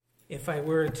If I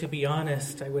were to be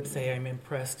honest, I would say I'm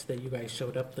impressed that you guys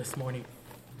showed up this morning.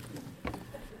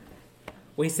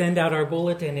 We send out our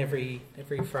bulletin every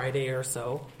Friday or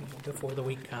so before the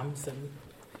week comes, and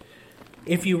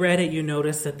if you read it, you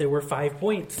notice that there were 5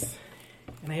 points.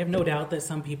 And I have no doubt that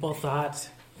some people thought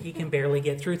he can barely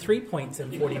get through 3 points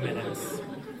in 40 minutes.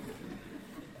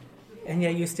 And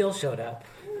yet you still showed up.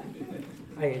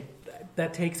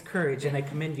 That takes courage, and I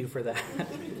commend you for that.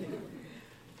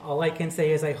 All I can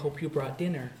say is I hope you brought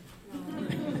dinner.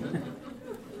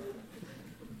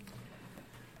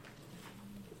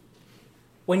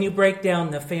 When you break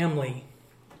down the family,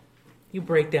 you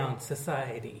break down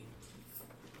society.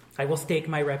 I will stake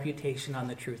my reputation on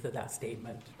the truth of that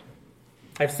statement.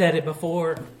 I've said it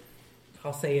before,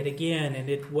 I'll say it again, and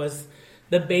it was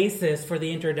the basis for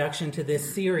the introduction to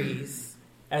this series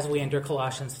as we enter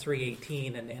Colossians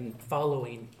 3:18 and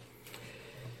following.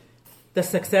 The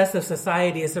success of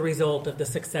society is the result of the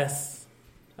success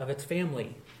of its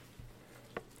family.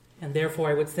 And therefore,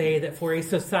 I would say that for a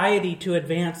society to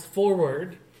advance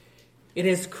forward, it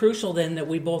is crucial then that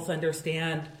we both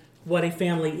understand what a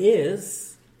family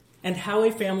is and how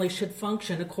a family should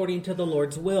function according to the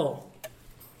Lord's will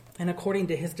and according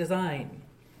to his design.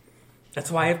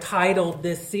 That's why I've titled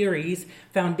this series,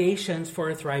 Foundations for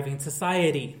a Thriving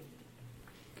Society.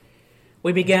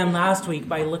 We began last week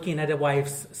by looking at a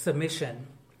wife's submission.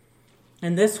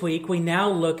 And this week, we now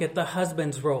look at the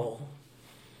husband's role,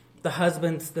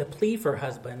 the plea for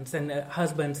husbands, and the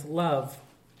husband's love.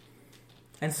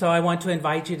 And so I want to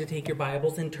invite you to take your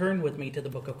Bibles and turn with me to the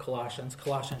book of Colossians,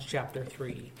 Colossians chapter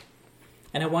 3.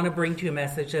 And I want to bring to you a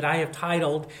message that I have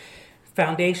titled,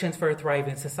 Foundations for a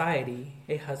Thriving Society,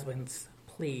 a Husband's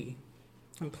Plea.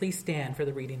 And please stand for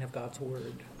the reading of God's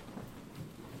Word.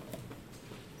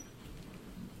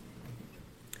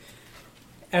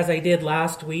 As I did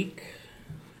last week,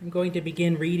 I'm going to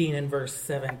begin reading in verse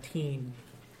 17.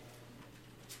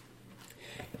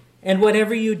 And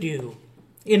whatever you do,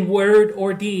 in word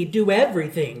or deed, do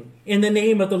everything in the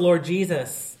name of the Lord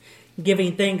Jesus,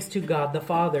 giving thanks to God the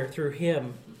Father through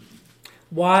him.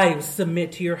 Wives,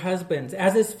 submit to your husbands,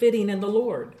 as is fitting in the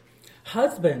Lord.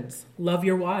 Husbands, love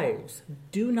your wives.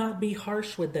 Do not be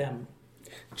harsh with them.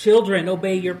 Children,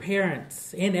 obey your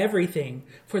parents in everything,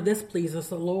 for this pleases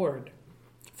the Lord.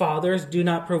 Fathers, do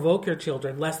not provoke your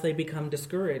children, lest they become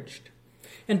discouraged.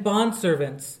 And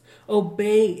bondservants,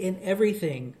 obey in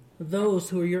everything those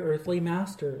who are your earthly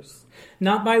masters,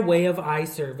 not by way of eye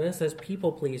service as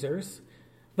people pleasers,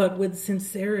 but with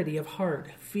sincerity of heart,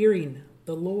 fearing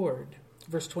the Lord.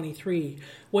 Verse 23,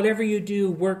 whatever you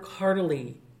do, work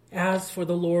heartily, as for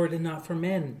the Lord and not for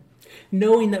men,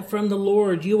 knowing that from the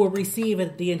Lord you will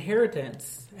receive the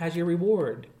inheritance as your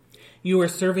reward. You are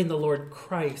serving the Lord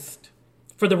Christ.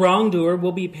 For the wrongdoer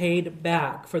will be paid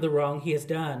back for the wrong he has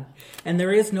done, and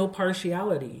there is no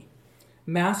partiality.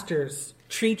 Masters,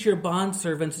 treat your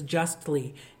bondservants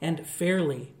justly and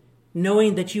fairly,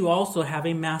 knowing that you also have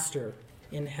a master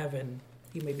in heaven.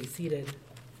 You may be seated.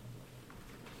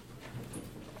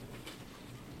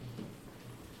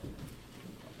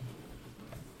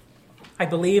 I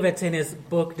believe it's in his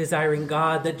book, Desiring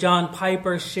God, that John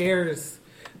Piper shares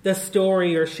the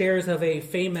story or shares of a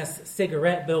famous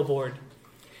cigarette billboard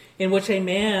in which a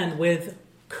man with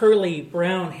curly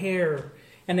brown hair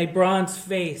and a bronze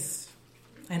face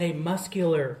and a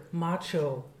muscular,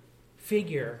 macho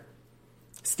figure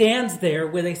stands there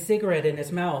with a cigarette in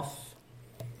his mouth.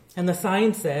 And the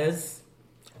sign says,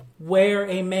 where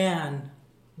a man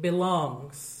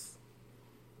belongs.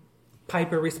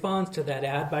 Piper responds to that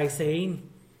ad by saying,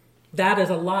 that is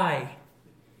a lie.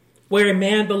 Where a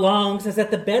man belongs is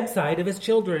at the bedside of his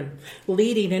children,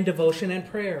 leading in devotion and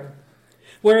prayer.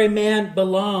 Where a man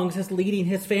belongs is leading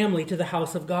his family to the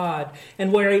house of God.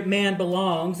 And where a man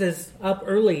belongs is up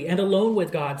early and alone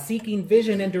with God, seeking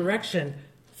vision and direction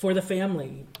for the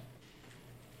family.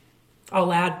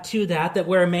 I'll add to that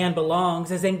where a man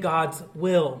belongs is in God's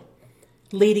will,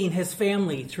 leading his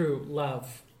family through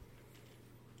love.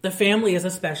 The family is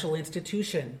a special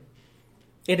institution.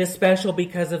 It is special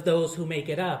because of those who make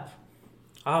it up.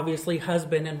 Obviously,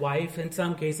 husband and wife, in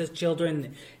some cases,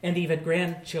 children and even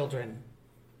grandchildren.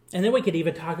 And then we could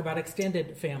even talk about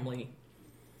extended family.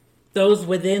 Those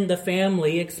within the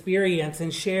family experience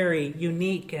and share a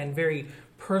unique and very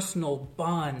personal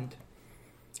bond.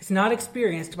 It's not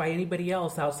experienced by anybody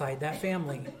else outside that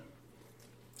family.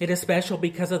 It is special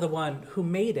because of the one who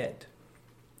made it.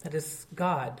 That is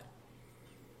God.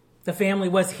 The family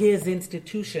was his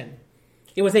institution.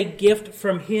 It was a gift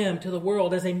from him to the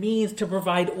world as a means to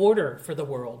provide order for the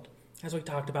world, as we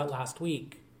talked about last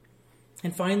week.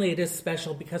 And finally, it is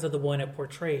special because of the one it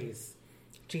portrays,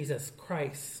 Jesus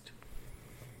Christ.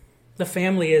 The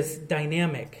family is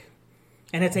dynamic,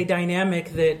 and it's a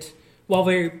dynamic that, while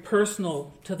very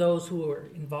personal to those who are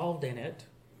involved in it,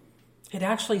 it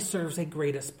actually serves a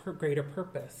greater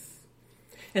purpose.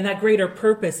 And that greater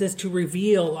purpose is to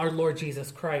reveal our Lord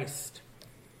Jesus Christ.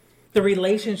 The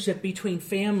relationship between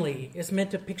family is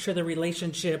meant to picture the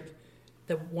relationship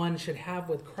that one should have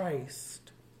with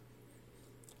Christ.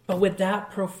 But with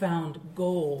that profound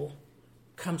goal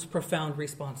comes profound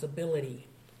responsibility.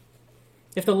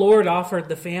 If the Lord offered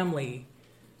the family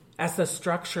as the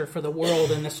structure for the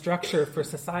world and the structure for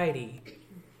society,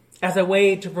 as a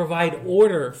way to provide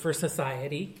order for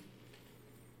society,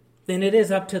 then it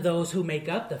is up to those who make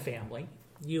up the family,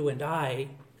 you and I,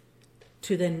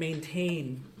 to then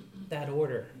maintain that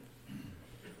order.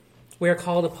 We are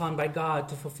called upon by God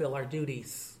to fulfill our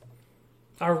duties,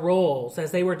 our roles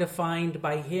as they were defined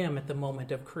by Him at the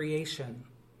moment of creation.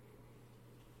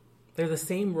 They're the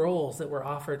same roles that were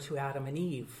offered to Adam and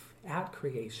Eve at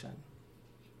creation.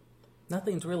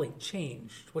 Nothing's really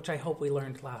changed, which I hope we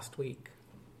learned last week.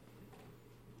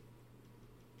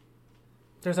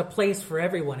 There's a place for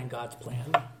everyone in God's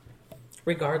plan,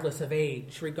 regardless of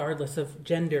age, regardless of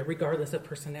gender, regardless of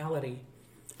personality,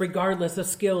 regardless of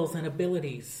skills and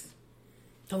abilities.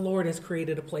 The Lord has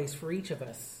created a place for each of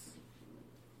us.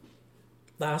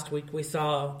 Last week we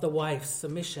saw the wife's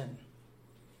submission.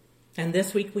 And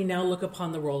this week we now look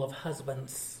upon the role of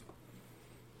husbands.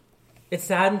 It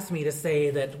saddens me to say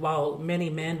that while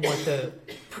many men want the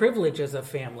privileges of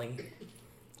family,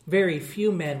 very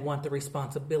few men want the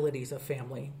responsibilities of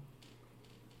family.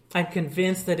 I'm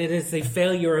convinced that it is the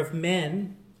failure of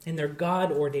men in their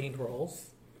God-ordained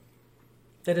roles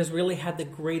that has really had the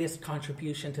greatest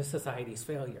contribution to society's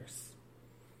failures.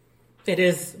 It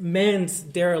is men's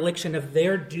dereliction of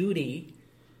their duty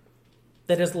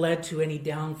that has led to any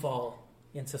downfall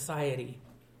in society.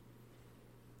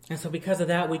 And so because of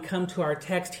that, we come to our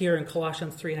text here in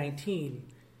Colossians 3:19.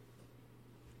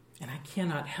 And I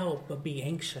cannot help but be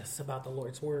anxious about the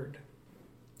Lord's word.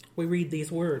 We read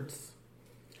these words: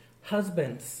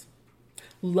 Husbands,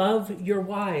 love your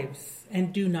wives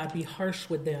and do not be harsh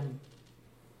with them.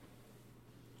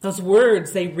 Those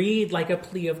words, they read like a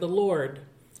plea of the Lord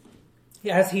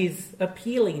as He's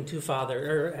appealing to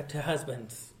to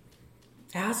husbands,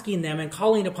 asking them and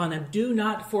calling upon them, do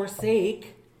not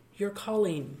forsake your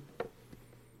calling.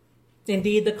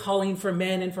 Indeed, the calling for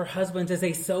men and for husbands is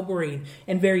a sobering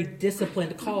and very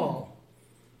disciplined call.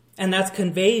 And that's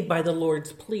conveyed by the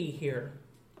Lord's plea here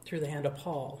through the hand of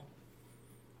Paul.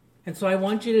 And so I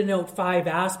want you to note 5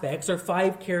 aspects or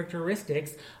 5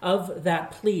 characteristics of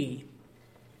that plea.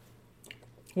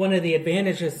 One of the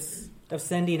advantages of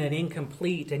sending an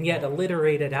incomplete and yet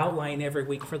alliterated outline every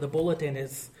week for the bulletin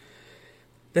is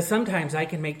that sometimes I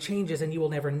can make changes and you will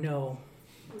never know.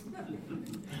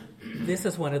 This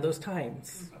is one of those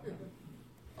times.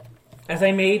 As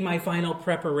I made my final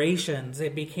preparations,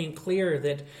 it became clear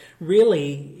that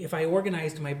really, if I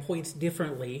organized my points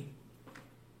differently,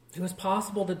 it was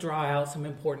possible to draw out some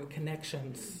important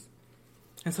connections.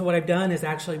 And so what I've done is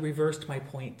actually reversed my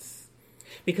points.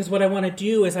 Because what I want to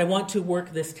do is I want to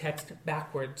work this text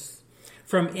backwards,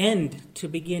 from end to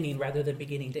beginning rather than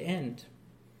beginning to end.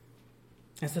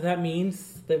 And so that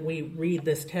means that we read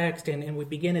this text and we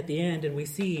begin at the end and we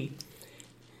see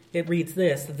it reads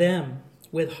this: them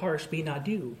with harsh be not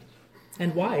do,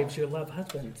 and wives your love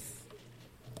husbands.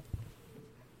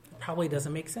 It probably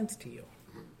doesn't make sense to you.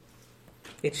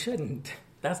 It shouldn't.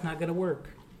 That's not going to work.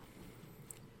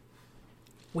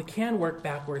 We can work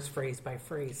backwards phrase by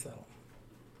phrase though.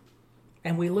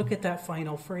 And we look at that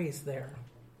final phrase there.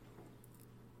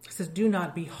 It says, do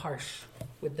not be harsh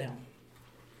with them.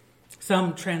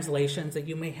 Some translations that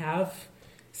you may have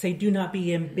say, do not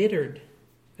be embittered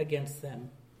against them.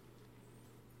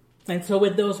 And so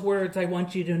with those words, I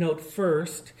want you to note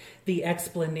first the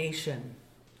explanation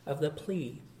of the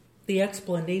plea. The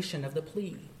explanation of the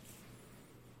plea.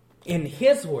 In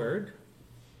His word,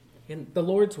 in the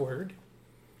Lord's word,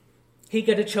 He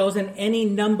could have chosen any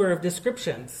number of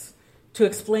descriptions to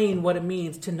explain what it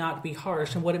means to not be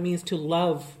harsh and what it means to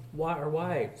love our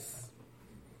wives.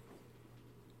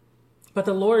 But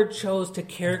the Lord chose to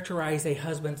characterize a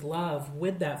husband's love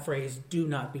with that phrase, do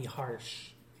not be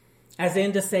harsh. As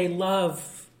in to say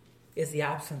love is the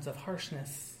absence of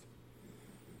harshness.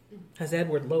 As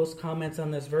Edward Lowes comments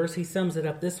on this verse, he sums it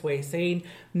up this way, saying,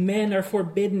 men are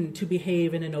forbidden to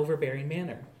behave in an overbearing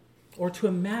manner, or to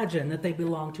imagine that they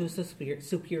belong to a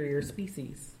superior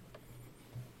species.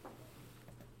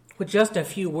 With just a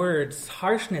few words,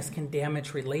 harshness can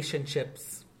damage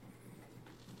relationships.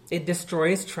 It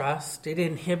destroys trust. It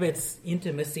inhibits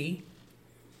intimacy.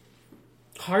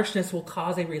 Harshness will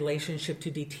cause a relationship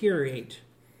to deteriorate,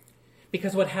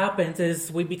 because what happens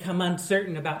is we become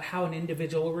uncertain about how an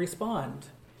individual will respond.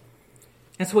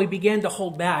 And so we begin to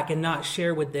hold back and not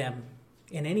share with them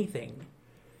in anything.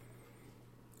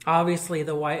 Obviously,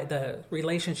 the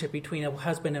relationship between a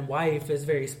husband and wife is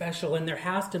very special, and there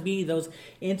has to be those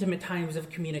intimate times of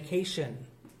communication.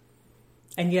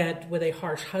 And yet, with a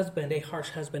harsh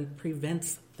husband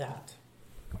prevents that.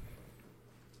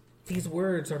 These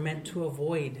words are meant to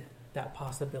avoid that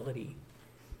possibility.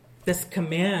 This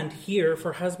command here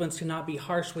for husbands to not be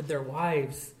harsh with their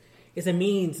wives is a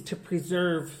means to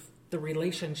preserve the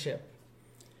relationship,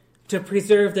 to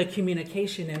preserve the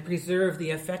communication and preserve the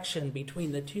affection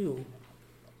between the two.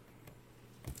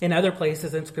 In other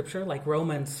places in Scripture, like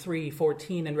Romans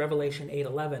 3:14 and Revelation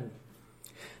 8:11,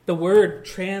 the word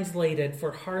translated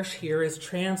for harsh here is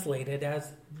translated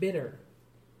as bitter.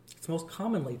 It's most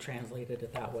commonly translated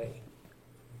that way.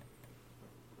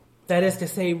 That is to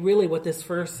say, really what this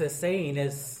verse is saying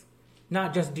is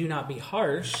not just do not be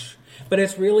harsh, but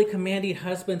it's really commanding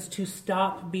husbands to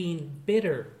stop being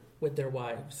bitter with their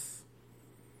wives.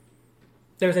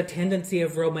 There's a tendency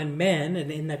of Roman men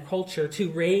and in the culture to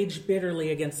rage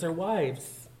bitterly against their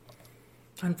wives.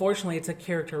 Unfortunately, it's a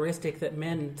characteristic that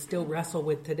men still wrestle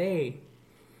with today.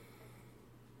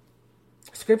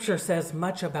 Scripture says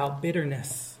much about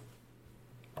bitterness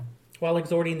while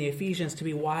exhorting the Ephesians to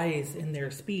be wise in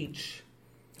their speech.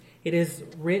 It is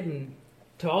written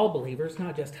to all believers,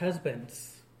 not just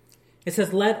husbands. It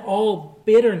says, let all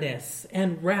bitterness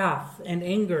and wrath and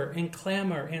anger and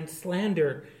clamor and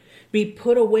slander be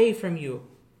put away from you,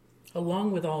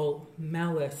 along with all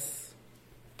malice.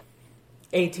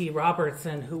 A.T.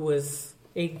 Robertson, who was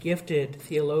a gifted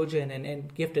theologian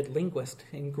and gifted linguist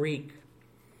in Greek,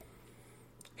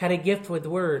 had a gift with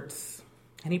words,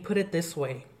 and he put it this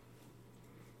way: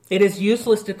 it is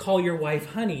useless to call your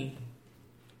wife honey,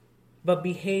 but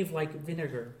behave like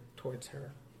vinegar towards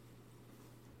her.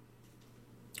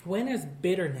 When is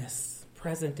bitterness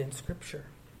present in Scripture?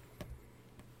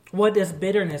 What does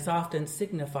bitterness often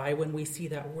signify when we see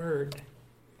that word?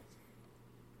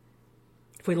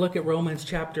 If we look at Romans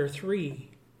chapter 3,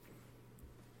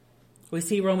 we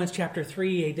see Romans chapter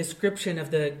 3, a description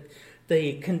of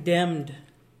the condemned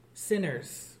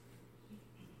sinners.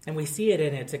 And we see it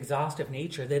in its exhaustive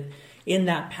nature, that in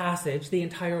that passage, the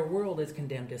entire world is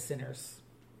condemned as sinners.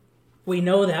 We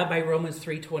know that by Romans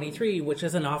 3:23, which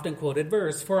is an often quoted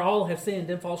verse, for all have sinned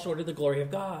and fall short of the glory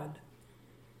of God.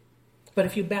 But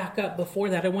if you back up before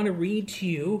that, I want to read to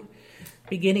you,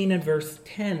 beginning in verse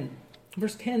 10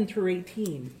 through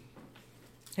 18.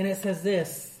 And it says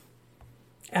this: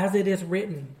 as it is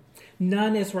written,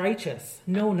 none is righteous,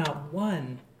 no, not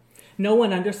one. No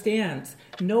one understands.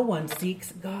 No one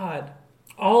seeks God.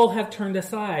 All have turned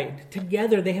aside.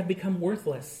 Together they have become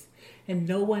worthless. And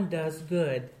no one does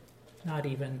good, not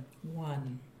even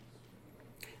one.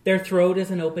 Their throat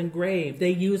is an open grave. They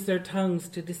use their tongues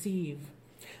to deceive.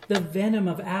 The venom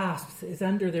of asps is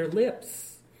under their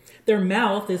lips. Their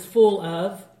mouth is full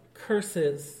of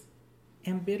curses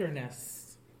and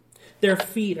bitterness. Their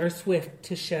feet are swift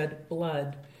to shed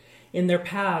blood. In their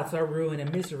paths are ruin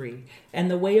and misery,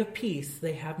 and the way of peace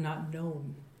they have not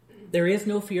known. There is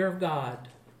no fear of God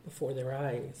before their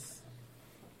eyes.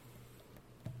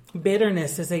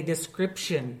 Bitterness is a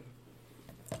description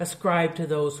ascribed to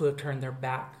those who have turned their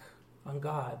back on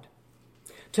God,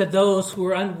 to those who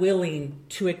are unwilling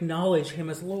to acknowledge Him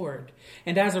as Lord,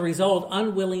 and as a result,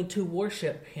 unwilling to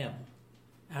worship Him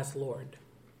as Lord.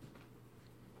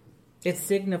 It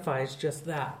signifies just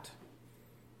that.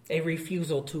 A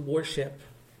refusal to worship.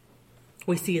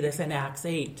 We see this in Acts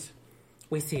 8.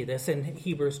 We see this in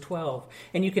Hebrews 12.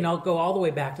 And you can go all the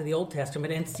way back to the Old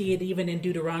Testament and see it even in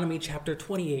Deuteronomy chapter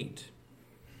 28.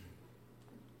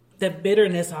 That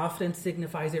bitterness often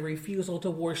signifies a refusal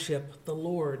to worship the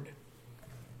Lord.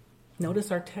 Notice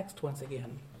our text once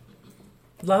again.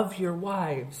 Love your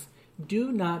wives.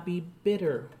 Do not be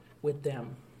bitter with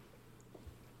them.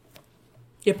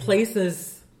 It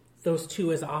places those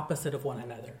two as opposite of one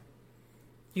another.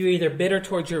 You're either bitter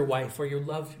towards your wife or you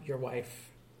love your wife.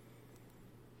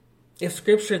 If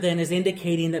Scripture then is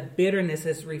indicating that bitterness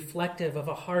is reflective of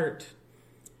a heart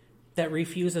that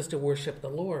refuses to worship the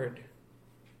Lord,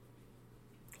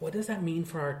 what does that mean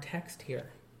for our text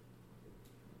here?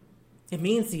 It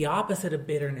means the opposite of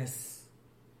bitterness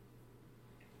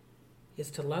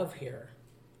is to love here.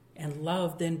 And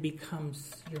love then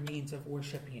becomes your means of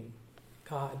worshiping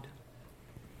God.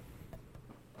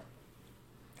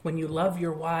 When you love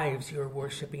your wives, you're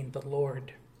worshiping the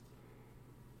Lord.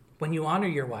 When you honor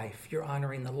your wife, you're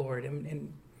honoring the Lord.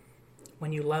 And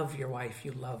when you love your wife,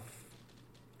 you love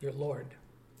your Lord.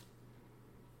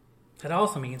 That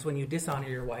also means when you dishonor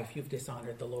your wife, you've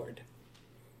dishonored the Lord.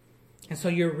 And so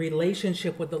your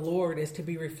relationship with the Lord is to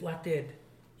be reflected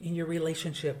in your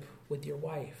relationship with your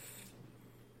wife.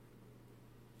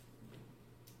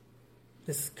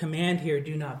 This command here,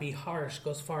 do not be harsh,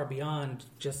 goes far beyond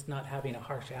just not having a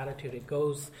harsh attitude. It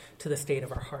goes to the state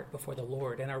of our heart before the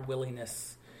Lord and our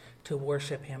willingness to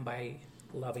worship him by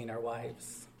loving our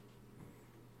wives.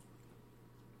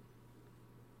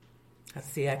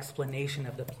 That's the explanation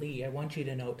of the plea. I want you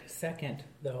to note, second,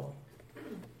 though,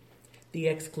 the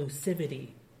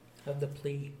exclusivity of the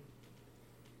plea.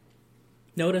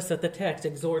 Notice that the text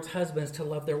exhorts husbands to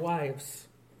love their wives.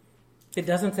 It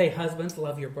doesn't say husbands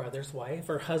love your brother's wife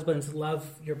or husbands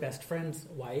love your best friend's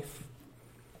wife.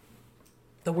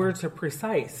 The words are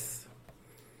precise.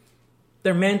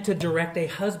 They're meant to direct a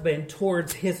husband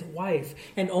towards his wife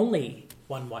and only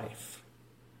one wife.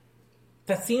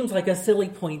 That seems like a silly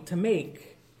point to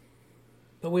make.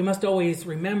 But we must always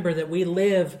remember that we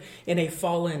live in a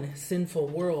fallen, sinful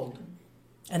world.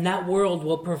 And that world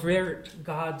will pervert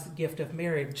God's gift of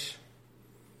marriage.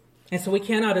 And so we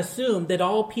cannot assume that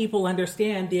all people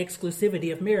understand the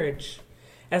exclusivity of marriage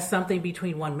as something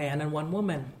between one man and one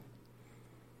woman.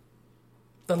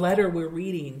 The letter we're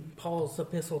reading, Paul's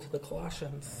epistle to the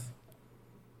Colossians,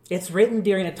 it's written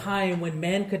during a time when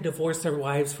men could divorce their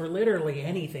wives for literally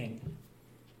anything.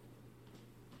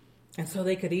 And so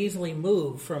they could easily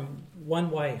move from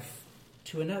one wife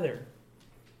to another.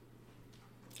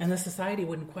 And the society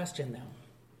wouldn't question them.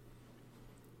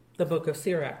 The book of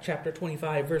Sirach, chapter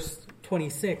 25, verse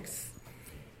 26.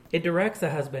 It directs a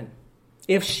husband.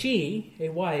 If she, a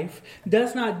wife,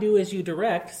 does not do as you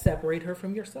direct, separate her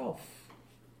from yourself.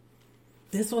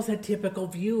 This was a typical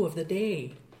view of the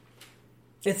day.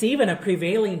 It's even a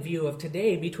prevailing view of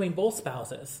today between both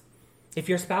spouses. If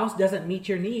your spouse doesn't meet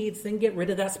your needs, then get rid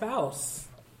of that spouse.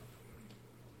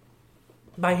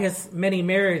 By his many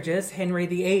marriages, Henry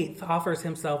VIII offers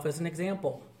himself as an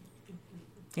example.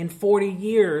 In 40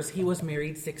 years, he was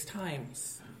married 6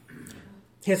 times.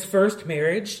 His first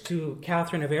marriage to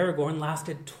Catherine of Aragon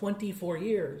lasted 24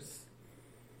 years.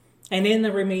 And in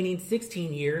the remaining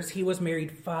 16 years, he was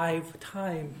married 5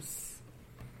 times.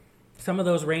 Some of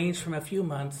those ranged from a few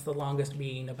months, the longest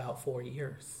being about 4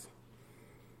 years.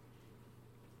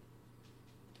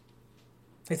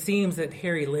 It seems that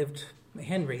Henry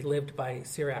lived by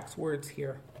Sirach's words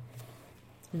here,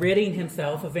 ridding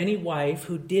himself of any wife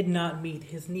who did not meet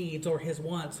his needs or his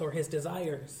wants or his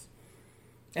desires.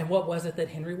 And what was it that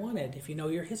Henry wanted, if you know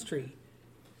your history?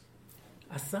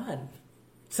 A son.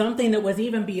 Something that was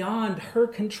even beyond her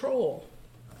control.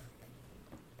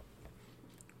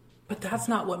 But that's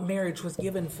not what marriage was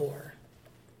given for.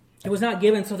 It was not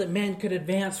given so that men could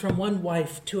advance from one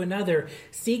wife to another,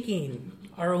 seeking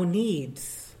our own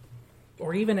needs,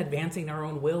 or even advancing our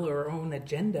own will or our own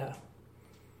agenda.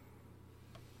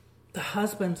 The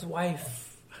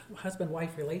husband-wife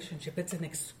relationship, it's an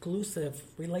exclusive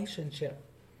relationship.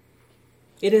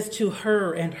 It is to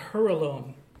her and her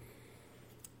alone.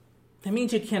 That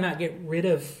means you cannot get rid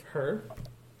of her.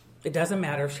 It doesn't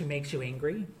matter if she makes you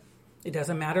angry. It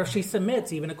doesn't matter if she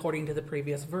submits, even according to the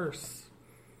previous verse.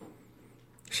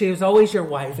 She is always your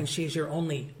wife, and she's your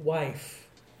only wife.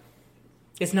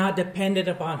 It's not dependent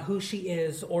upon who she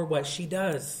is or what she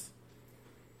does.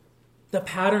 The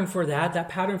pattern for that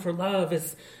pattern for love,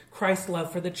 is Christ's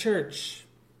love for the church.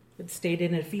 It's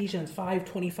stated in Ephesians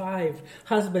 5:25.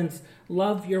 Husbands,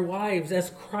 love your wives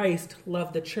as Christ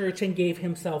loved the church and gave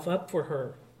himself up for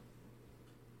her.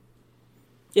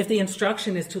 If the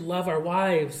instruction is to love our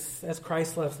wives as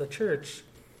Christ loves the church,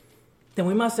 then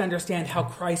we must understand how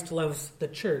Christ loves the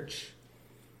church.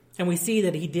 And we see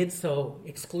that he did so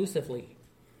exclusively.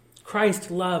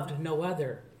 Christ loved no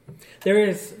other. There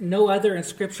is no other in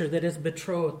Scripture that is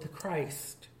betrothed to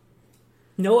Christ.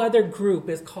 No other group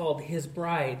is called his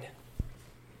bride.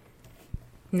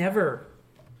 Never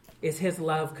is his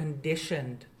love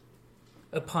conditioned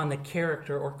upon the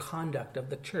character or conduct of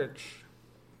the church.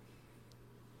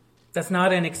 That's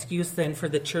not an excuse then for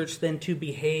the church then to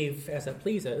behave as it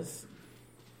pleases.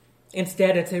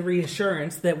 Instead, it's a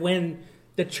reassurance that when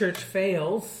the church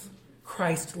fails,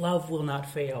 Christ's love will not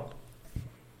fail.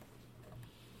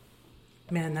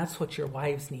 Man, that's what your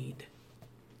wives need.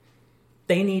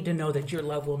 They need to know that your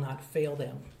love will not fail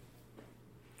them,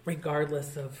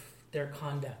 regardless of their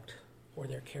conduct or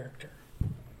their character.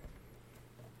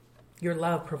 Your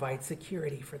love provides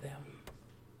security for them.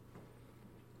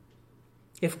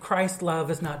 If Christ's love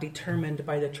is not determined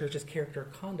by the church's character or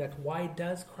conduct, why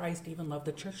does Christ even love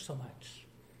the church so much?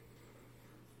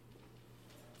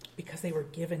 Because they were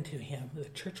given to him. The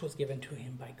church was given to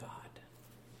him by God.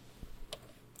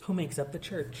 Who makes up the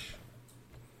church?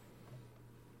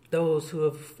 those who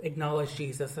have acknowledged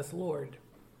Jesus as Lord.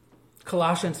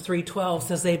 Colossians 3:12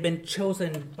 says they've been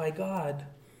chosen by God,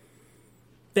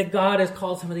 that God has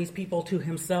called some of these people to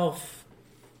himself,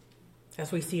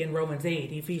 as we see in Romans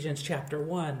 8, Ephesians chapter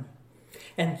 1.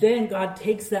 And then God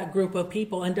takes that group of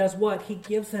people and does what? He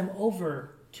gives them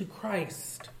over to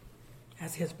Christ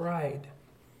as his bride.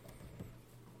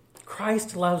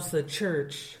 Christ loves the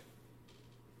church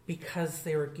because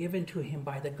they were given to him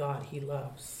by the God he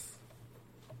loves.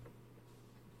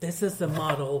 This is the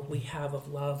model we have of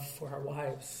love for our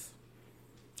wives.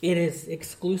 It is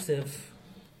exclusive,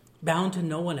 bound to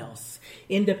no one else,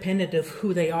 independent of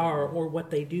who they are or what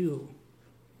they do.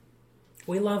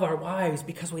 We love our wives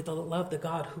because we love the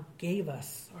God who gave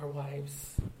us our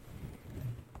wives.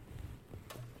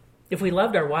 If we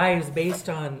loved our wives based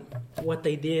on what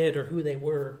they did or who they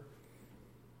were,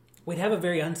 we'd have a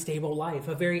very unstable life,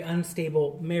 a very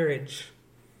unstable marriage.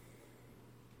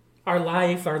 Our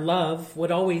life, our love,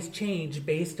 would always change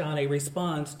based on a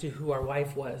response to who our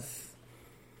wife was.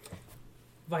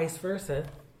 Vice versa,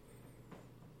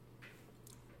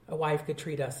 a wife could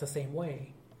treat us the same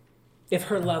way. If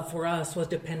her love for us was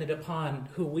dependent upon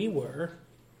who we were,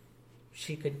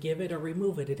 she could give it or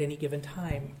remove it at any given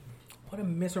time. What a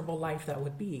miserable life that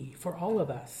would be for all of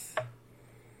us.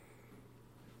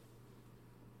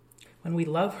 When we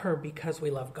love her because we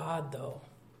love God, though,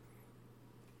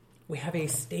 we have a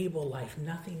stable life.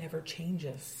 Nothing ever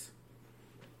changes.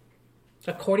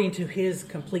 According to his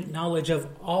complete knowledge of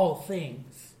all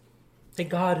things, a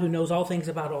God who knows all things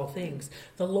about all things,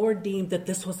 the Lord deemed that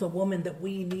this was the woman that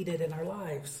we needed in our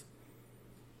lives.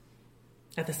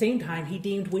 At the same time, he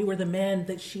deemed we were the men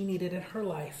that she needed in her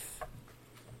life.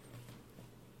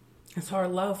 And so our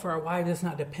love for our wives is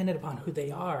not dependent upon who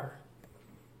they are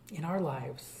in our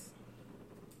lives.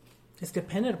 It's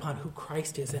dependent upon who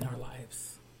Christ is in our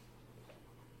lives.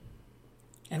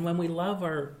 And when we love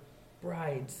our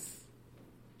brides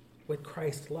with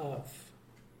Christ's love,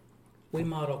 we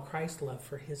model Christ's love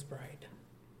for his bride.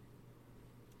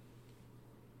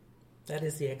 That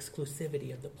is the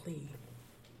exclusivity of the plea.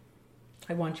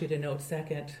 I want you to note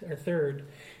third,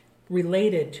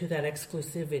 related to that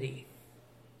exclusivity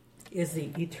is the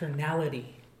eternality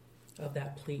of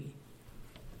that plea.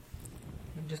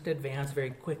 I'll just advance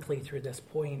very quickly through this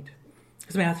point.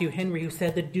 It's Matthew Henry who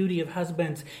said the duty of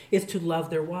husbands is to love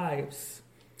their wives.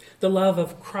 The love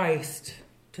of Christ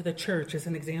to the church is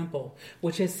an example,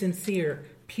 which is sincere,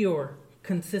 pure,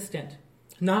 consistent,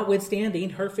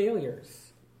 notwithstanding her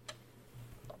failures.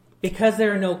 Because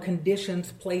there are no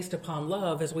conditions placed upon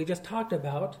love, as we just talked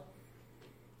about,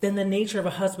 then the nature of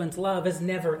a husband's love is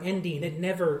never ending. It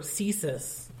never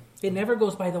ceases. It never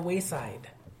goes by the wayside.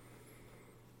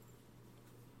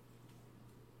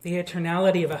 The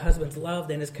eternality of a husband's love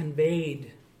then is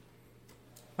conveyed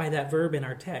by that verb in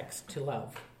our text, to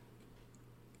love.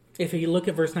 If you look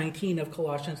at verse 19 of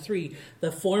Colossians 3,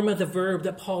 the form of the verb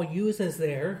that Paul uses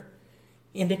there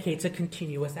indicates a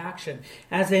continuous action.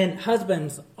 As in,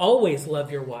 husbands, always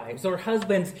love your wives, or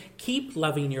husbands, keep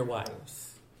loving your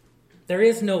wives. There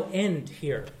is no end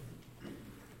here.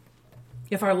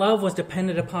 If our love was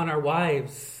dependent upon our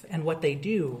wives and what they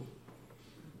do,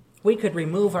 we could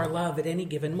remove our love at any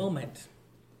given moment.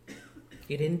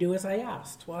 You didn't do as I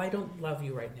asked. Well, I don't love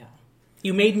you right now.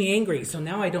 You made me angry, so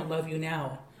now I don't love you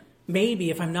now. Maybe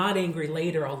if I'm not angry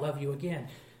later, I'll love you again.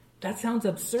 That sounds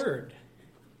absurd.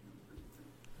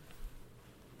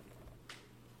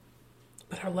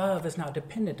 But our love is not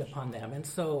dependent upon them, and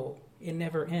so it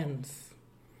never ends.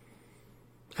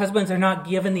 Husbands are not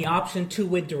given the option to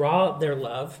withdraw their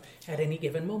love at any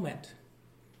given moment.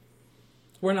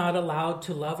 We're not allowed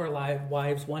to love our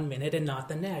wives 1 minute and not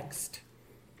the next.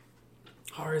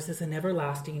 Ours is an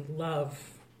everlasting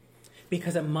love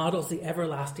because it models the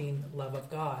everlasting love of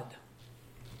God.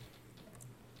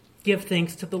 Give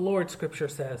thanks to the Lord, Scripture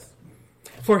says,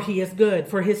 for he is good,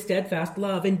 for his steadfast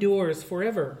love endures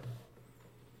forever.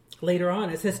 Later on,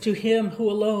 it says, to him who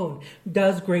alone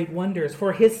does great wonders,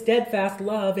 for his steadfast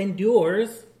love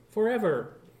endures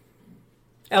forever.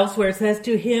 Elsewhere, it says,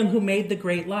 to him who made the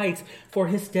great lights, for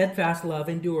his steadfast love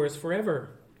endures forever.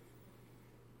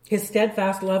 His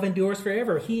steadfast love endures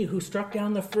forever. He who struck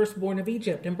down the firstborn of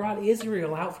Egypt and brought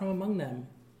Israel out from among them.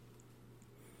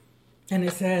 And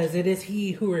it says, it is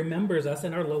he who remembers us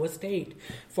in our low estate,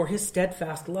 for his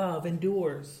steadfast love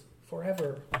endures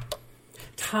forever.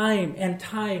 Time and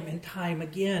time and time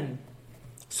again,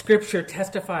 Scripture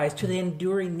testifies to the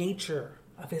enduring nature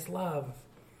of his love.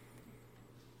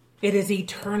 It is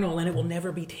eternal and it will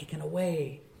never be taken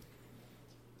away.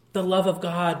 The love of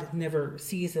God never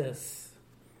ceases.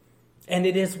 And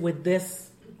it is with this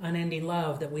unending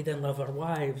love that we then love our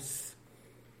wives.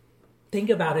 Think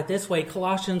about it this way.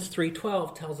 Colossians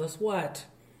 3:12 tells us what?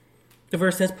 The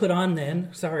verse says,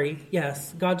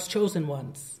 God's chosen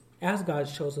ones, as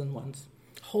God's chosen ones,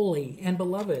 holy and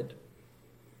beloved.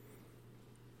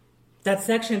 That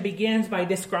section begins by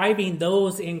describing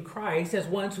those in Christ as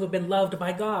ones who have been loved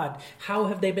by God. How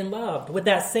have they been loved? With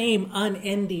that same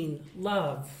unending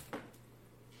love.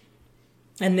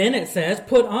 And then it says,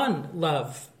 put on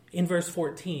love in verse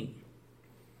 14.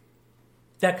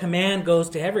 That command goes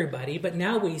to everybody, but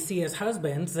now we see as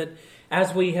husbands that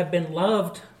as we have been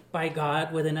loved by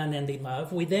God with an unending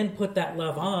love, we then put that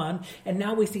love on, and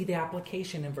now we see the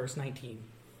application in verse 19.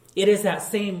 It is that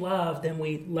same love that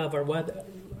we love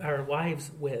our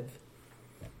wives with.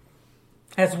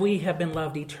 As we have been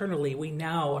loved eternally, we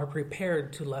now are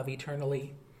prepared to love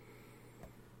eternally.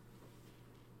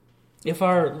 If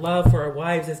our love for our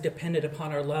wives is dependent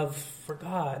upon our love for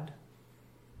God,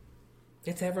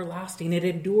 it's everlasting. It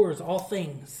endures all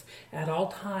things, at all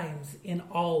times, in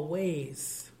all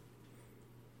ways.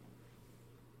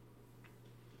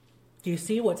 Do you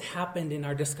see what's happened in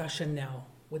our discussion now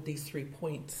with these 3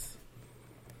 points?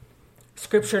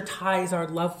 Scripture ties our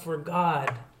love for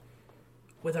God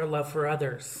with our love for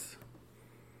others,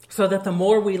 so that the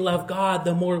more we love God,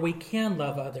 the more we can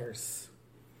love others.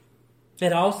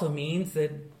 It also means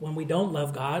that when we don't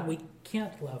love God, we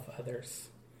can't love others.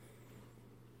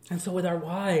 And so with our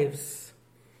wives,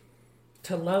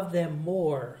 to love them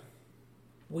more,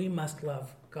 we must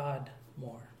love God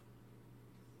more.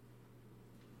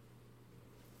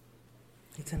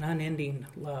 It's an unending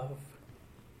love.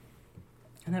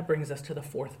 And that brings us to the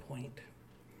 4th point.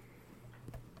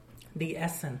 The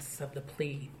essence of the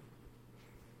plea.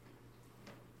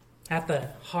 At the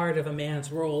heart of a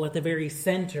man's role, at the very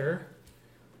center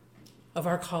of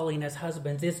our calling as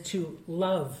husbands, is to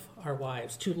love our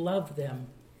wives, to love them.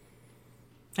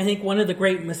 I think one of the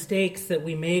great mistakes that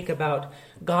we make about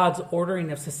God's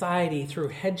ordering of society through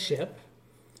headship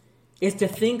is to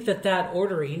think that that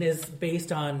ordering is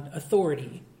based on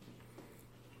authority.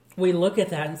 We look at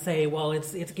that and say, well,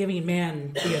 it's giving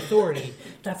man the authority.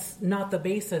 That's not the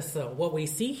basis, though. What we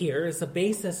see here is the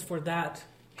basis for that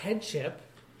headship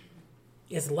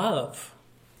is love.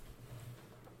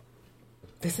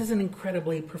 This is an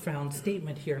incredibly profound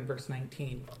statement here in verse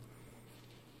 19,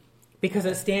 because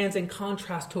it stands in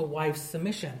contrast to a wife's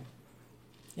submission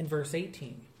in verse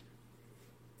 18.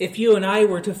 If you and I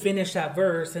were to finish that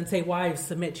verse and say, wives,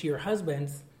 submit to your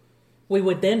husbands, we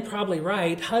would then probably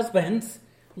write, husbands,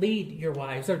 lead your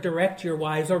wives, or direct your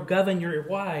wives, or govern your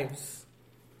wives.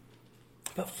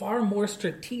 But far more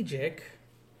strategic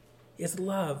is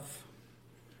love.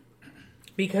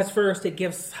 Because first, it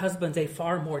gives husbands a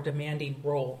far more demanding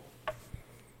role.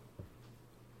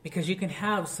 Because you can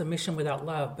have submission without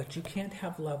love, but you can't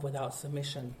have love without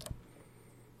submission.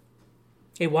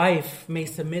 A wife may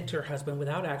submit to her husband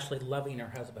without actually loving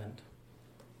her husband.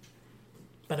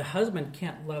 But a husband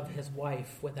can't love his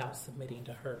wife without submitting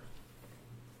to her.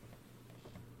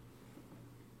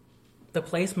 The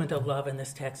placement of love in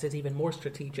this text is even more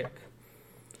strategic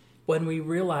when we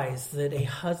realize that a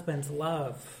husband's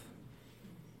love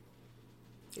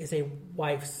is a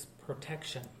wife's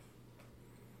protection.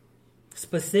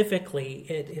 Specifically,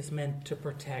 it is meant to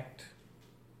protect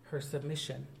her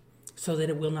submission so that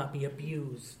it will not be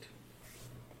abused.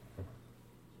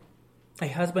 A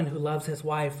husband who loves his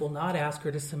wife will not ask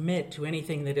her to submit to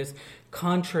anything that is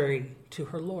contrary to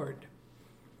her Lord.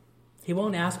 He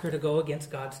won't ask her to go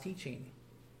against God's teaching.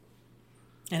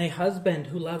 And a husband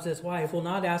who loves his wife will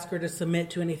not ask her to submit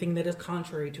to anything that is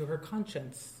contrary to her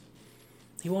conscience.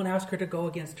 He won't ask her to go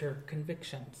against her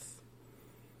convictions.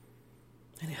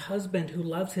 And a husband who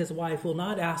loves his wife will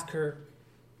not ask her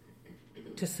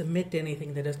to submit to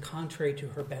anything that is contrary to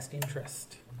her best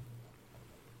interest.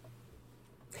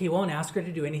 He won't ask her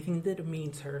to do anything that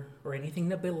demeans her or anything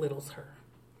that belittles her.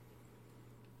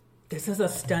 This is a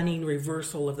stunning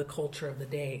reversal of the culture of the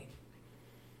day.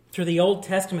 Through the Old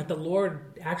Testament, the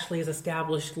Lord actually has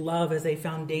established love as a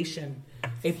foundation,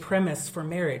 a premise for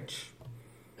marriage.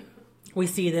 We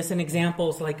see this in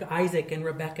examples like Isaac and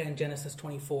Rebekah in Genesis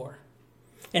 24,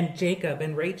 and Jacob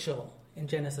and Rachel in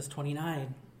Genesis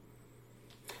 29.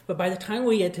 But by the time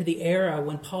we get to the era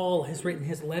when Paul has written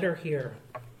his letter here,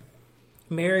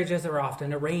 marriages are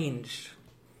often arranged.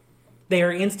 They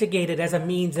are instigated as a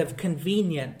means of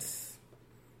convenience.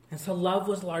 And so love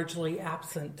was largely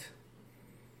absent.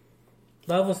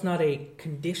 Love was not a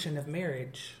condition of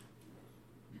marriage.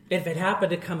 If it happened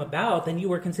to come about, then you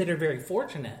were considered very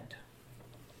fortunate.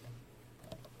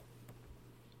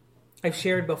 I've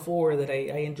shared before that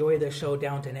I enjoy the show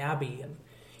Downton Abbey. And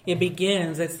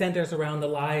it centers around the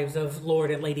lives of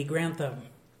Lord and Lady Grantham.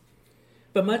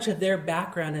 But much of their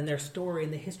background and their story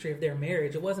and the history of their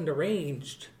marriage, it wasn't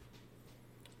arranged.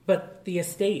 But the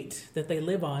estate that they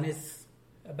live on is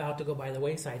about to go by the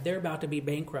wayside. They're about to be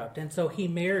bankrupt. And so he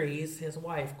marries his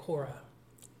wife, Cora.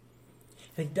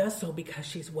 And he does so because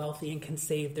she's wealthy and can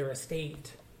save their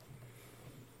estate.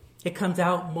 It comes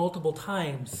out multiple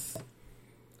times.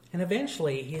 And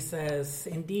eventually he says,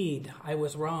 indeed, I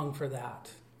was wrong for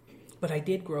that. But I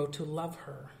did grow to love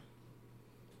her.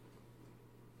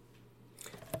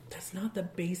 That's not the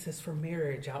basis for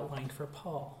marriage outlined for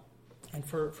Paul and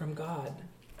from God.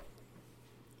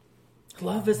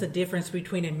 Love is the difference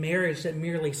between a marriage that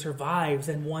merely survives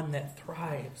and one that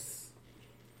thrives.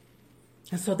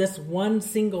 And so this one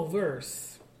single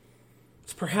verse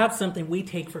is perhaps something we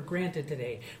take for granted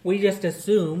today. We just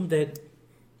assume that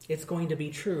it's going to be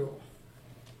true.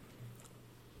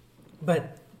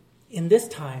 But in this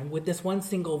time, with this one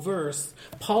single verse,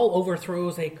 Paul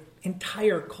overthrows an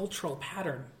entire cultural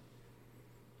pattern.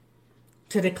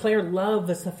 To declare love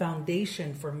as the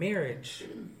foundation for marriage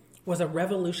was a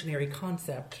revolutionary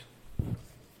concept.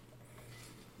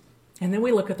 And then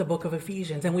we look at the book of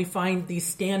Ephesians and we find these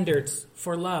standards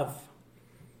for love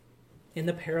in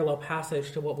the parallel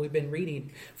passage to what we've been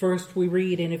reading. First, we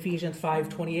read in Ephesians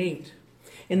 5:28,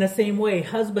 in the same way,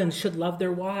 husbands should love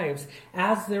their wives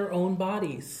as their own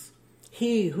bodies.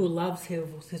 He who loves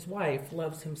his wife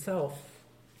loves himself.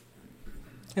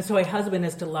 And so a husband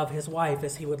is to love his wife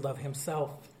as he would love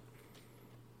himself.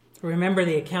 Remember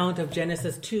the account of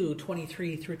Genesis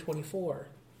 2:23 through 24.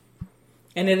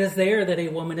 And it is there that a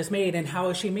woman is made. And how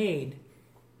is she made?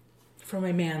 From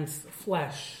a man's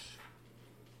flesh.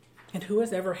 And who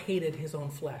has ever hated his own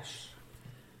flesh?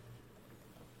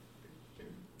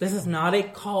 This is not a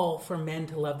call for men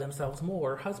to love themselves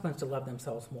more, husbands to love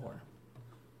themselves more.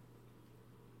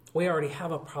 We already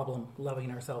have a problem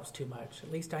loving ourselves too much.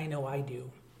 At least I know I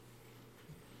do.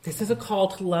 This is a call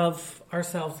to love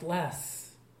ourselves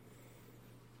less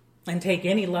and take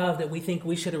any love that we think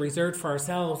we should have reserved for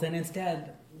ourselves and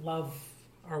instead love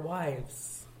our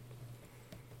wives.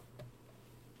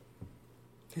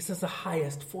 This is the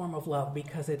highest form of love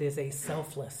because it is a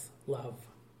selfless love.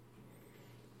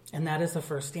 And that is the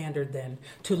first standard then,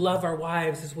 to love our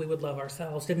wives as we would love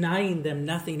ourselves, denying them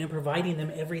nothing and providing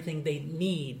them everything they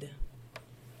need.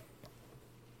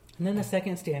 And then the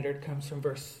second standard comes from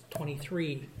verse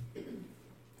 23.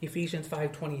 Ephesians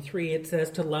 5:23, it says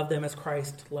to love them as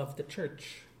Christ loved the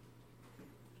church.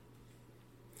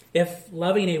 If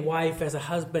loving a wife as a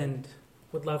husband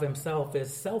would love himself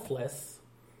is selfless,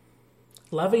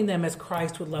 loving them as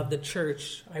Christ would love the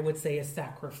church, I would say, is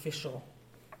sacrificial.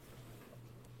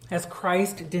 As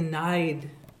Christ denied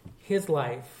his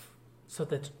life so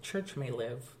that the church may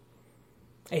live,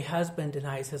 a husband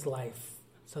denies his life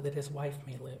so that his wife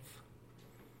may live.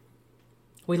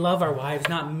 We love our wives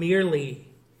not merely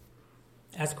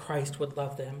as Christ would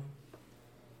love them.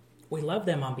 We love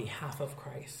them on behalf of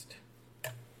Christ.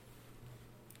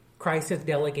 Christ has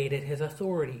delegated his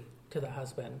authority to the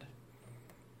husband.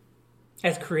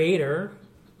 As creator,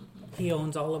 he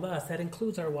owns all of us. That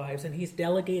includes our wives. And he's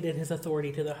delegated his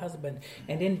authority to the husband.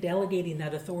 And in delegating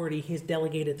that authority, he's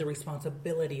delegated the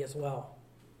responsibility as well.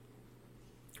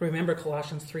 Remember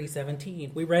Colossians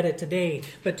 3:17. We read it today,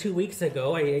 but 2 weeks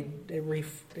ago,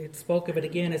 it spoke of it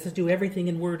again. It says, do everything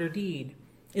in word or deed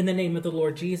in the name of the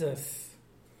Lord Jesus.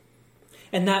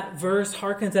 And that verse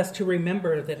harkens us to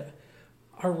remember that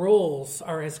our roles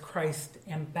are as Christ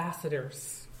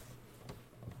ambassadors.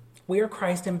 We are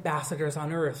Christ ambassadors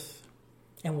on earth.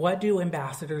 And what do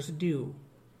ambassadors do?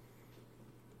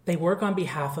 They work on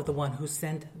behalf of the one who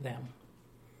sent them.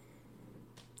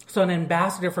 So an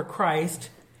ambassador for Christ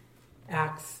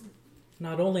acts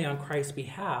not only on Christ's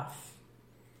behalf,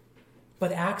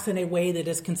 but acts in a way that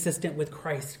is consistent with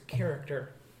Christ's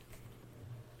character.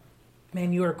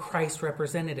 Man, you are Christ's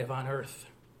representative on earth.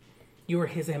 You are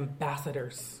his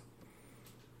ambassadors.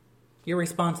 Your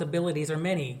responsibilities are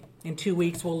many. In 2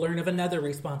 weeks, we'll learn of another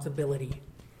responsibility.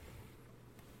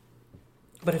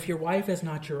 But if your wife is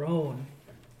not your own,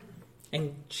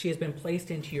 and she has been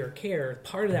placed into your care,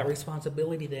 part of that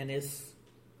responsibility then is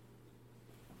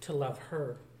to love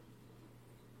her.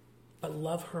 But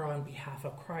love her on behalf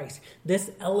of Christ.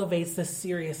 This elevates the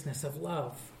seriousness of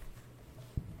love.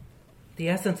 The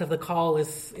essence of the call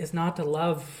is not to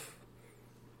love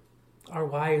our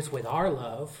wives with our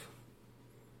love.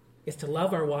 It's to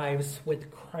love our wives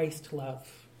with Christ's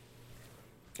love.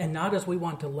 And not as we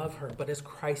want to love her, but as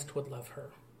Christ would love her.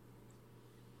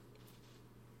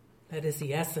 That is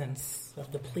the essence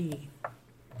of the plea.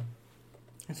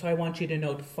 And so I want you to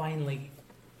note finally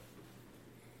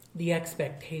the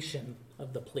expectation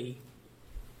of the plea.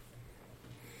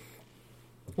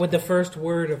 with the first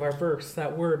word of our verse,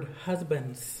 that word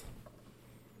husbands.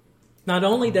 Not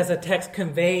only does the text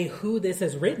convey who this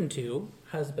is written to,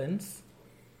 husbands,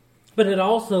 but it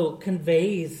also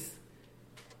conveys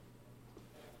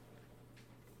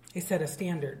a set of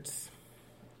standards.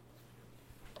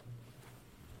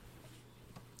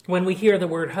 When we hear the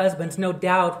word husbands, no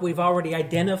doubt we've already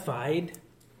identified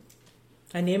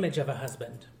an image of a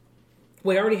husband.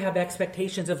 We already have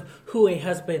expectations of who a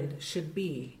husband should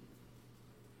be.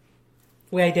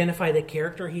 We identify the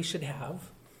character he should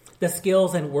have, the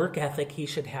skills and work ethic he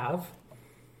should have,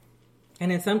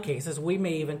 and in some cases, we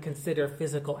may even consider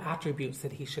physical attributes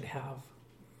that he should have.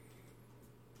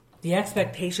 The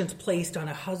expectations placed on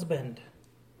a husband,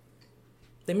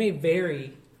 they may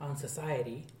vary on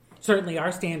society. Certainly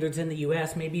our standards in the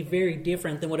U.S. may be very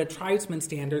different than what a tribesman's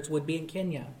standards would be in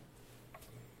Kenya.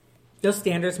 Those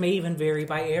standards may even vary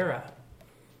by era.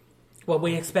 What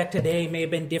we expect today may have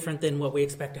been different than what we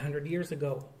expect 100 years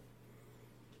ago.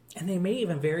 And they may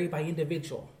even vary by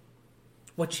individual.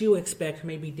 What you expect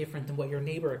may be different than what your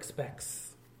neighbor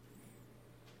expects.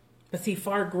 But see,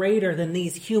 far greater than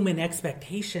these human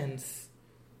expectations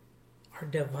are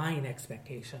divine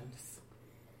expectations.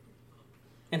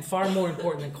 And far more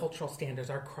important than cultural standards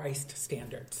are Christ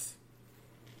standards.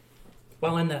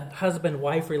 While in the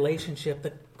husband-wife relationship,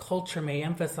 the culture may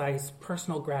emphasize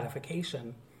personal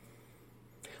gratification,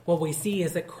 what we see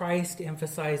is that Christ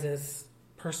emphasizes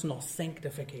personal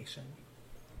sanctification.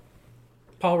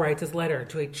 Paul writes his letter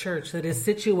to a church that is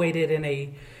situated in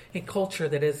a culture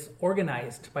that is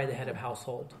organized by the head of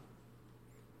household.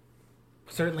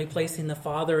 Certainly placing the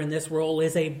father in this role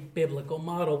is a biblical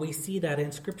model. We see that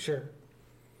in Scripture.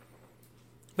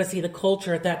 But see, the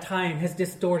culture at that time has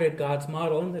distorted God's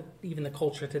model, and even the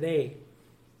culture today.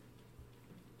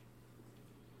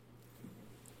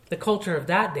 The culture of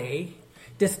that day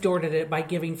distorted it by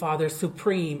giving fathers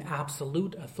supreme,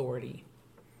 absolute authority.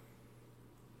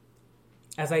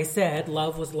 As I said,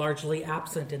 love was largely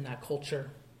absent in that culture.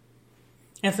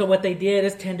 And so what they did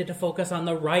is tended to focus on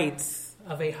the rights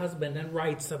of a husband and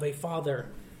rights of a father.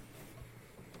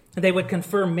 And they would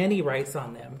confer many rights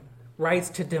on them. Rights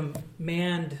to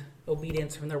demand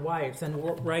obedience from their wives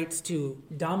and rights to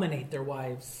dominate their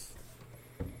wives.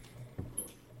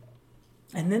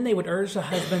 And then they would urge the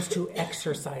husbands to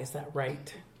exercise that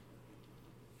right.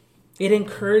 It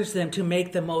encouraged them to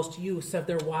make the most use of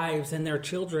their wives and their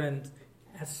children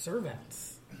as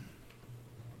servants.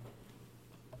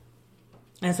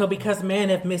 And so because men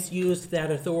have misused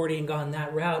that authority and gone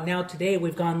that route, now today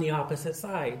we've gone the opposite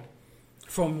side,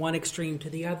 from one extreme to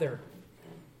the other.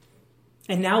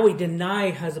 And now we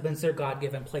deny husbands their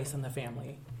God-given place in the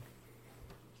family.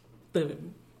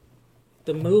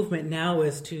 The movement now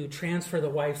is to transfer the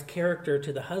wife's character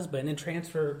to the husband and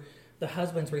transfer the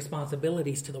husband's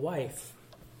responsibilities to the wife.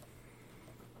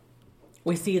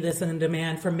 We see this in a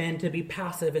demand for men to be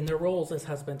passive in their roles as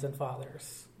husbands and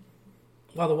fathers,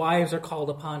 while the wives are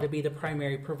called upon to be the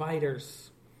primary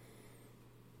providers.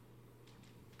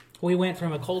 We went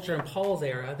from a culture in Paul's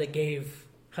era that gave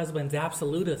husbands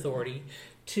absolute authority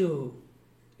to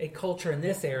a culture in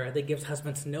this era that gives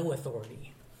husbands no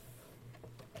authority.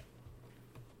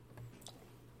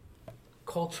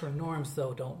 Cultural norms,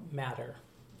 though, don't matter.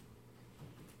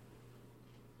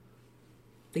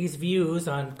 These views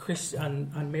on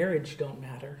marriage don't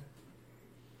matter.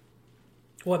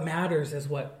 What matters is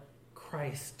what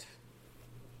Christ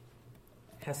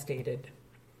has stated.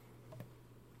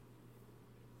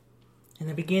 In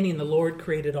the beginning, the Lord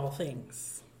created all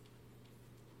things.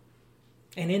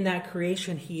 And in that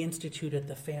creation, he instituted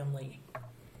the family.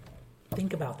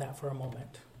 Think about that for a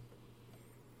moment.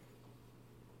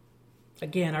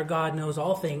 Again, our God knows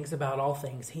all things about all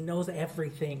things. He knows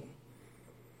everything.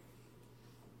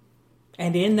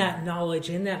 And in that knowledge,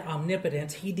 in that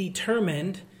omnipotence, he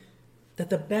determined that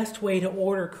the best way to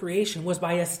order creation was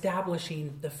by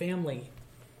establishing the family.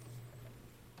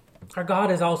 Our God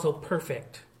is also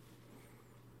perfect.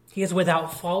 He is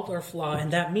without fault or flaw,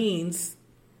 and that means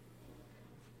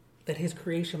that his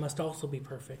creation must also be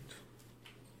perfect.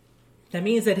 That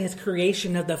means that his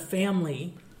creation of the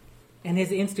family and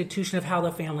his institution of how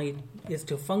the family is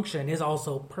to function is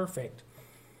also perfect.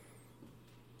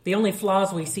 The only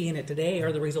flaws we see in it today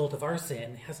are the result of our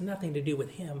sin. It has nothing to do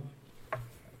with him.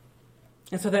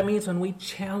 And so that means when we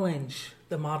challenge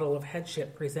the model of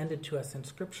headship presented to us in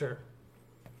Scripture,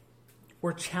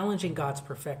 we're challenging God's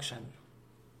perfection.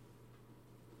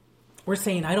 We're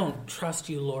saying, I don't trust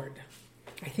you, Lord.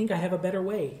 I think I have a better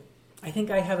way. I think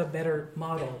I have a better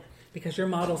model because your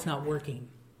model's not working.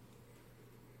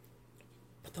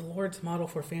 But the Lord's model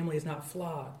for family is not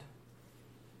flawed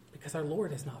because our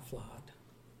Lord is not flawed.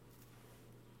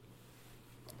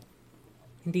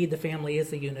 Indeed, the family is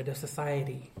the unit of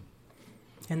society,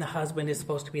 and the husband is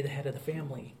supposed to be the head of the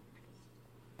family.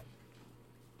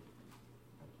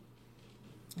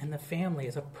 And the family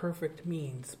is a perfect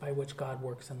means by which God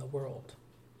works in the world.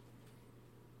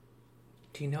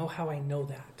 Do you know how I know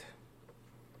that?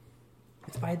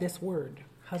 It's by this word,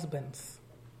 husbands.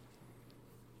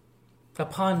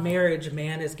 Upon marriage,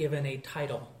 man is given a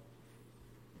title.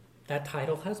 That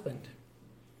title, husband.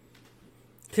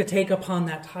 To take upon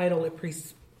that title, it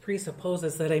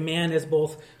presupposes that a man is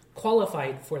both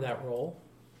qualified for that role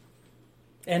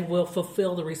and will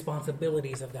fulfill the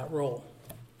responsibilities of that role.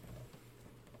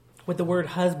 With the word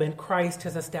husband, Christ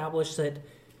has established that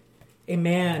a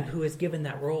man who is given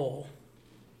that role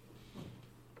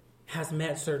has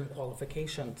met certain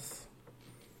qualifications.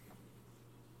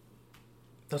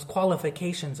 Those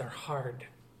qualifications are hard.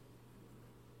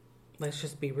 Let's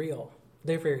just be real.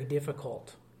 They're very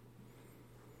difficult.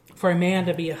 For a man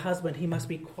to be a husband, he must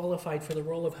be qualified for the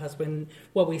role of husband.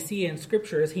 What we see in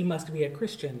Scripture is he must be a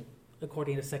Christian,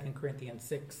 according to 2 Corinthians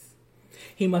 6.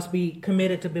 He must be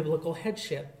committed to biblical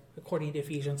headship, according to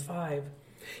Ephesians 5.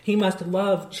 He must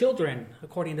love children,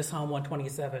 according to Psalm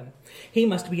 127. He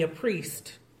must be a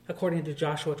priest, according to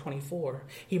Joshua 24.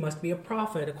 He must be a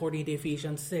prophet, according to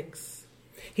Ephesians 6.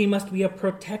 He must be a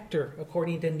protector,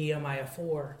 according to Nehemiah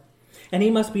 4. And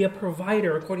he must be a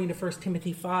provider, according to 1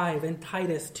 Timothy 5 and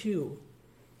Titus 2.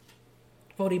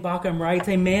 Vodi Bakum writes,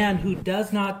 a man who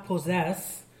does not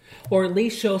possess, or at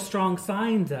least show strong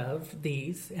signs of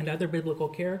these and other biblical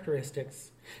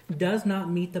characteristics, does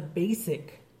not meet the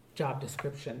basic job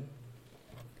description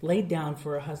laid down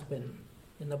for a husband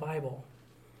in the Bible.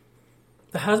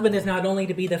 The husband is not only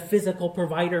to be the physical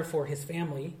provider for his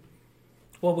family.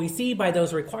 What we see by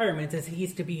those requirements is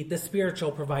he's to be the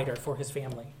spiritual provider for his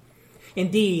family.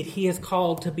 Indeed, he is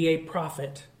called to be a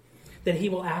prophet, that he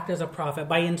will act as a prophet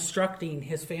by instructing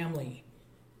his family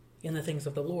in the things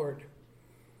of the Lord.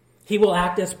 He will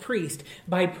act as priest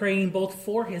by praying both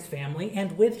for his family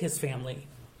and with his family.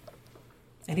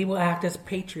 And he will act as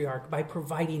patriarch by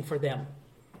providing for them.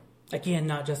 Again,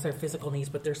 not just their physical needs,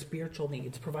 but their spiritual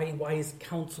needs, providing wise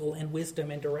counsel and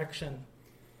wisdom and direction.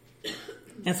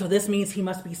 And so this means he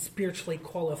must be spiritually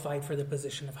qualified for the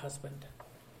position of husband.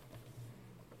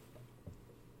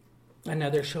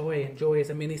 Another show I enjoy is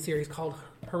a miniseries called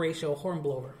Horatio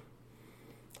Hornblower.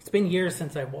 It's been years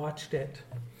since I watched it.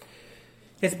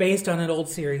 It's based on an old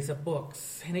series of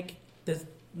books. And the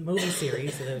movie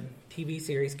series, the TV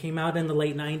series, came out in the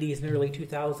late 90s and early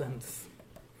 2000s.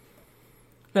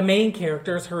 The main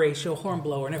character is Horatio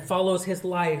Hornblower, and it follows his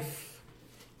life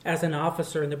as an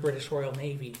officer in the British Royal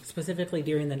Navy, specifically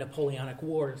during the Napoleonic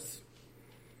Wars.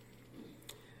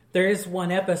 There is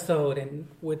one episode in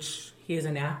which he is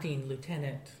an acting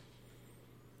lieutenant,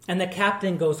 and the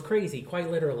captain goes crazy,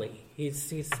 quite literally.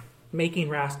 He's making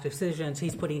rash decisions.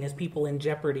 He's putting his people in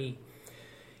jeopardy,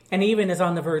 and even is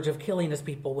on the verge of killing his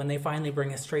people when they finally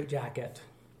bring a straitjacket.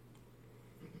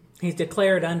 He's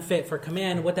declared unfit for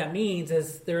command. What that means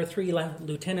is there are 3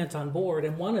 lieutenants on board,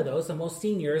 and one of those, the most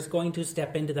senior, is going to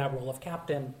step into that role of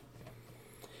captain.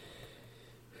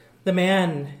 The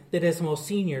man that is most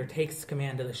senior takes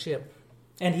command of the ship,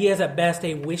 and he is at best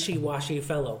a wishy-washy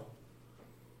fellow.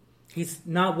 He's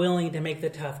not willing to make the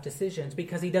tough decisions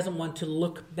because he doesn't want to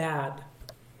look bad.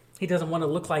 He doesn't want to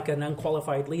look like an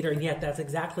unqualified leader, and yet that's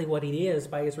exactly what he is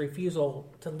by his refusal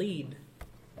to lead.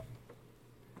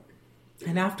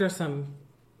 And after some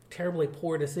terribly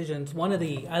poor decisions, one of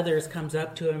the others comes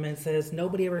up to him and says,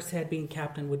 "Nobody ever said being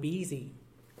captain would be easy."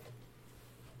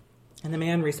 And the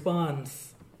man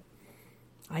responds,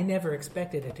 "I never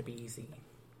expected it to be easy.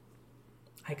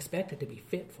 I expected to be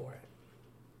fit for it."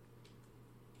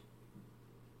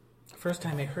 The first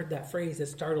time I heard that phrase, it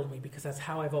startled me because that's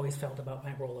how I've always felt about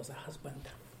my role as a husband.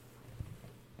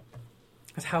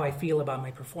 That's how I feel about my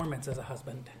performance as a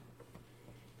husband.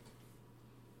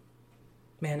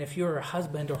 Man, if you're a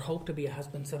husband or hope to be a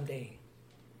husband someday,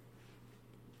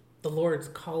 the Lord's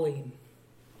calling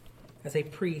as a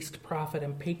priest, prophet,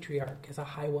 and patriarch is a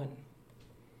high one.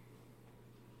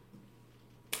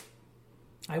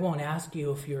 I won't ask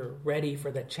you if you're ready for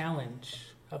the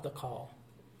challenge of the call,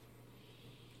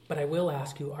 but I will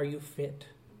ask you, are you fit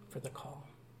for the call?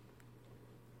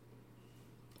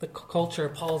 The culture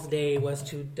of Paul's day was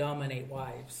to dominate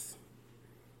wives.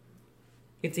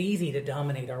 It's easy to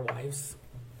dominate our wives.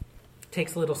 It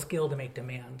takes little skill to make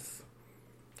demands.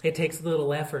 It takes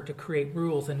little effort to create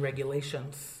rules and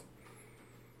regulations.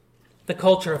 The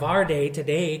culture of our day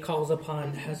today calls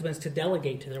upon husbands to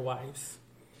delegate to their wives.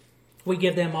 We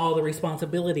give them all the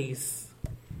responsibilities,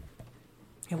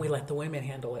 and we let the women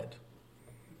handle it.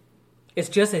 It's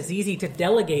just as easy to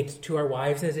delegate to our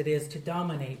wives as it is to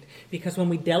dominate, because when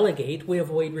we delegate, we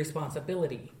avoid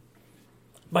responsibility.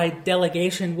 By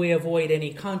delegation, we avoid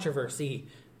any controversy,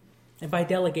 and by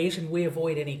delegation, we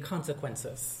avoid any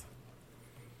consequences.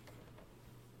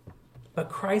 But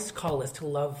Christ's call is to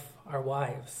love our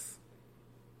wives,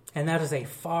 and that is a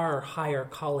far higher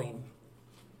calling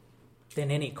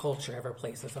than any culture ever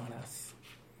places on us.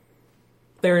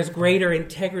 There is greater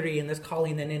integrity in this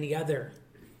calling than any other.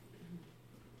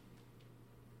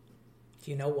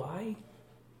 Do you know why?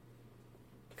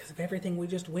 Because of everything we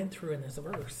just went through in this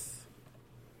verse.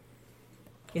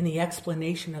 In the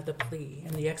explanation of the plea,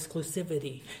 and the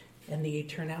exclusivity, and the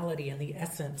eternality, and the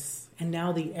essence, and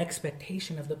now the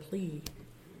expectation of the plea.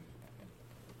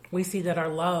 We see that our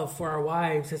love for our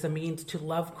wives is a means to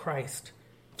love Christ,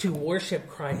 to worship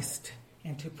Christ,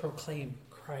 and to proclaim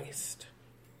Christ.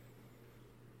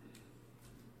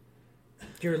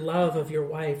 Your love of your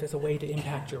wife is a way to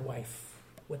impact your wife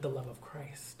with the love of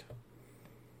Christ.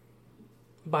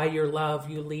 By your love,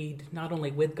 you lead not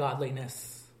only with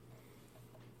godliness,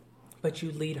 but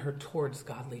you lead her towards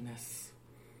godliness.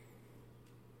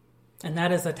 And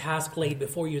that is a task laid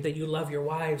before you, that you love your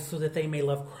wives so that they may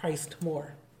love Christ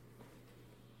more.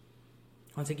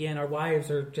 Once again, our wives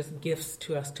are just gifts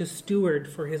to us to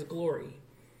steward for his glory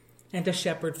and to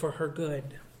shepherd for her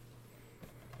good.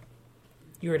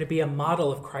 You are to be a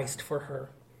model of Christ for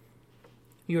her.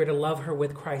 You are to love her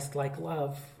with Christ-like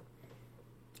love.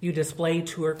 You display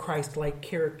to her Christ-like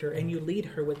character, and you lead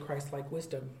her with Christ-like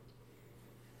wisdom.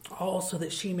 All so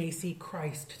that she may see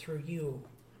Christ through you.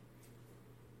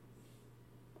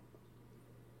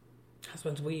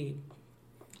 Husbands, we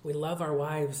love our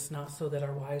wives not so that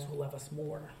our wives will love us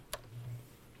more.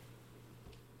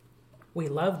 We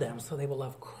love them so they will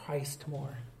love Christ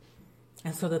more,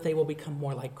 and so that they will become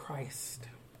more like Christ.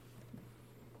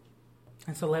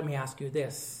 And so let me ask you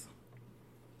this.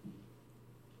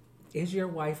 Is your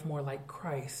wife more like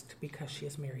Christ because she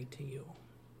is married to you?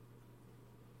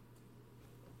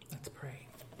 Let's pray.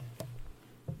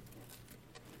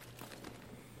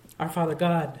 Our Father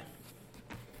God,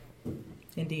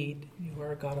 indeed, you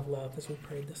are a God of love, as we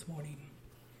prayed this morning.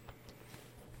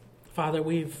 Father,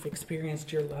 we've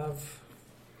experienced your love.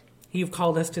 You've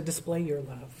called us to display your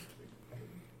love.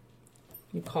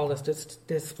 You've called us to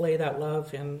display that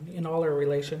love in all our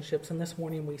relationships. And this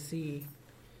morning we see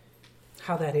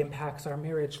how that impacts our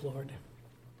marriage, Lord.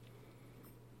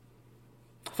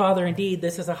 Father, indeed,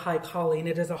 this is a high calling.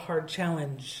 It is a hard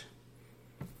challenge.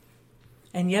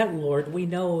 And yet, Lord, we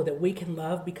know that we can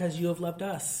love because you have loved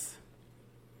us.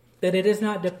 That it is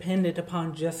not dependent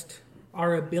upon just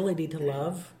our ability to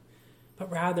love,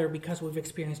 but rather because we've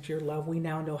experienced your love, we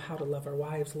now know how to love our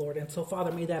wives, Lord. And so,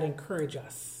 Father, may that encourage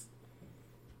us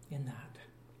in that.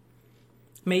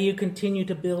 May you continue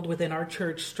to build within our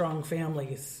church strong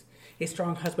families, a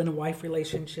strong husband and wife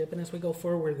relationship. And as we go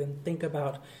forward and think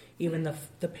about even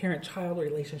the parent-child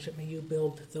relationship, may you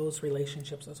build those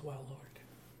relationships as well, Lord.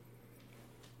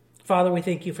 Father, we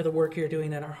thank you for the work you're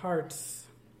doing in our hearts.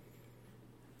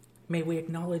 May we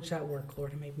acknowledge that work,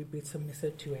 Lord, and may we be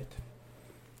submissive to it.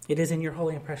 It is in your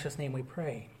holy and precious name we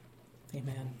pray.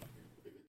 Amen.